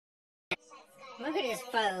Look at this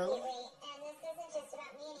fool.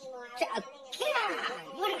 Oh, God,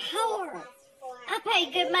 what a whore. I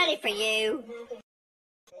paid good money for you.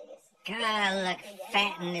 God, I look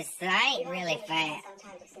fat in this. I ain't really fat.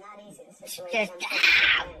 Just,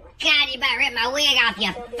 oh, God, you better rip my wig off, you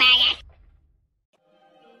faggot.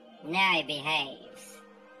 Now he behaves.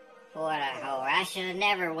 What a whore. I should have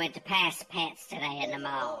never went to Pass Pets today in the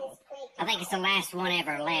mall. I think it's the last one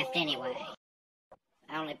ever left anyway.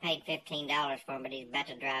 I only paid $15 for him, but he's about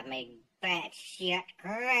to drive me batshit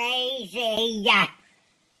crazy.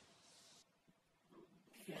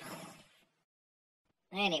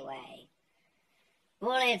 Anyway,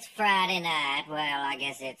 well, it's Friday night. Well, I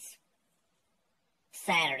guess it's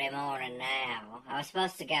Saturday morning now. I was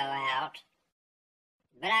supposed to go out,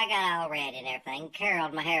 but I got all ready and everything,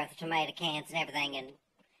 curled my hair with the tomato cans and everything, and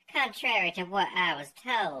contrary to what I was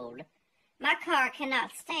told, my car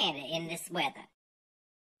cannot stand it in this weather.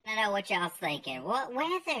 I know what y'all's thinking. What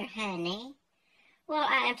weather, honey? Well,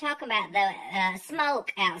 I am talking about the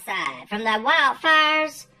smoke outside from the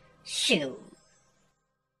wildfires. Shoot.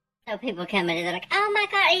 So people come in and they're like, oh my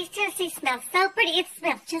God, he smells so pretty. It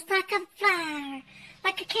smells just like a fire,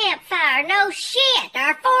 like a campfire. No shit,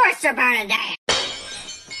 our forests are burning down.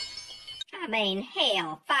 I mean,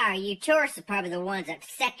 hell, fire, you tourists are probably the ones that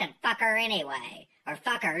set the fucker anyway. Or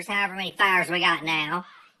fuckers, however many fires we got now.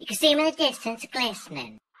 You can see them in the distance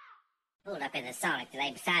glistening. Pulled up in the Sonic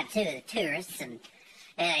today beside two of the tourists, and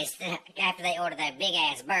after they ordered their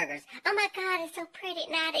big-ass burgers, oh my God, it's so pretty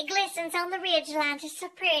at night. It glistens on the ridge lines. It's so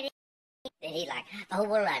pretty. And he like, oh,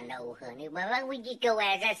 well, I know, honey. Well, we just go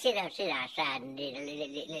sit outside and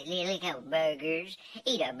lick our burgers,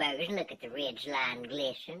 eat our burgers, and look at the ridge line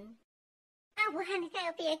glisten. Oh, well, honey, that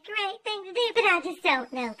would be a great thing to do, but I just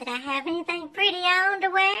don't know that I have anything pretty on to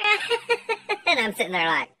wear. And I'm sitting there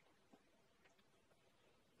like,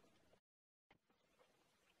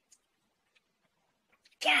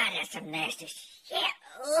 God, that's some nasty shit.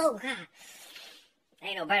 Oh, God.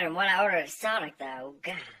 Ain't no better than what I ordered at Sonic, though.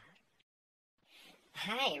 God.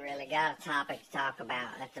 I ain't really got a topic to talk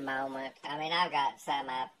about at the moment. I mean, I've got some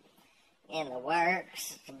up in the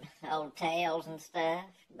works, some old tales and stuff,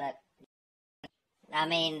 but, I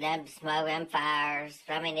mean, them smoke, them fires,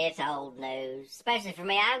 I mean, it's old news. Especially for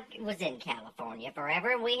me, I was in California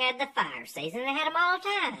forever, and we had the fire season, and they had them all the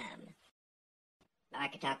time. I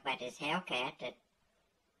could talk about this Hellcat that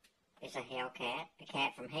is a Hellcat, a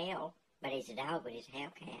cat from hell, but he's a dog, but he's a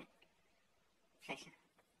Hellcat.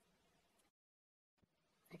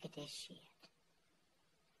 Look at this shit.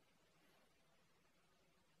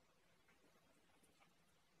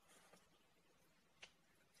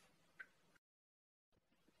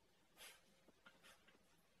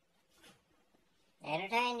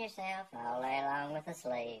 Entertain yourself all day long with a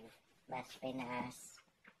sleeve. Must be nice.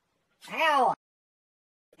 Ow!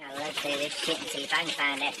 Now let's do this shit and see if I can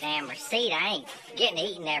find that damn receipt. I ain't getting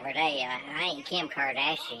eaten every day. I ain't Kim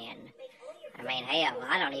Kardashian. I mean, hell,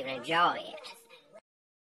 I don't even enjoy it.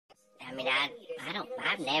 I mean,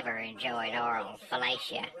 I've never enjoyed oral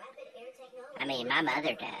fellatio. I mean, my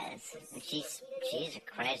mother does. And she's a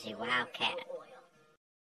crazy wildcat.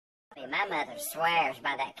 I mean, my mother swears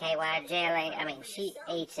by that KY jelly. I mean, she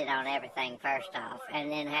eats it on everything first off,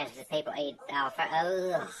 and then has the people eat off her.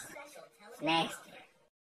 Ugh, it's nasty.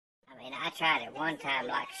 I mean, I tried it one time,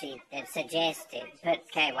 like she had suggested,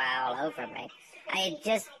 put KY all over me.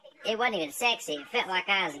 It wasn't even sexy. It felt like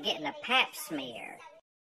I was getting a pap smear.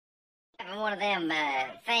 One of them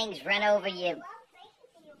things run over your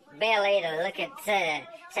belly to look at, say,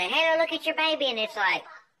 hey, look at your baby, and it's like,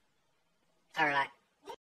 or like,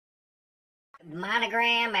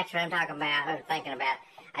 monogram, that's what I'm talking about, I was thinking about,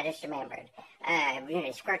 I just remembered.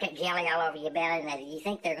 Squirt that jelly all over your belly, and you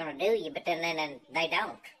think they're going to do you, but then they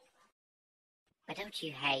don't. But don't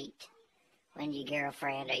you hate when your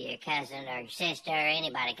girlfriend or your cousin or your sister or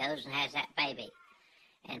anybody goes and has that baby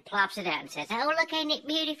and plops it out and says, oh, look, ain't it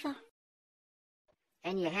beautiful?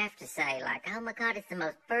 And you have to say, like, oh my God, it's the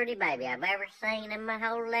most pretty baby I've ever seen in my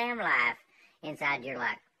whole damn life. Inside you're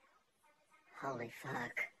like, holy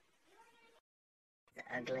fuck.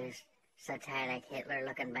 The ugliest, satanic,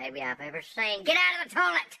 Hitler-looking baby I've ever seen. Get out of the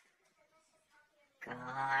toilet! God,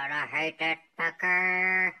 I hate that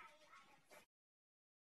fucker.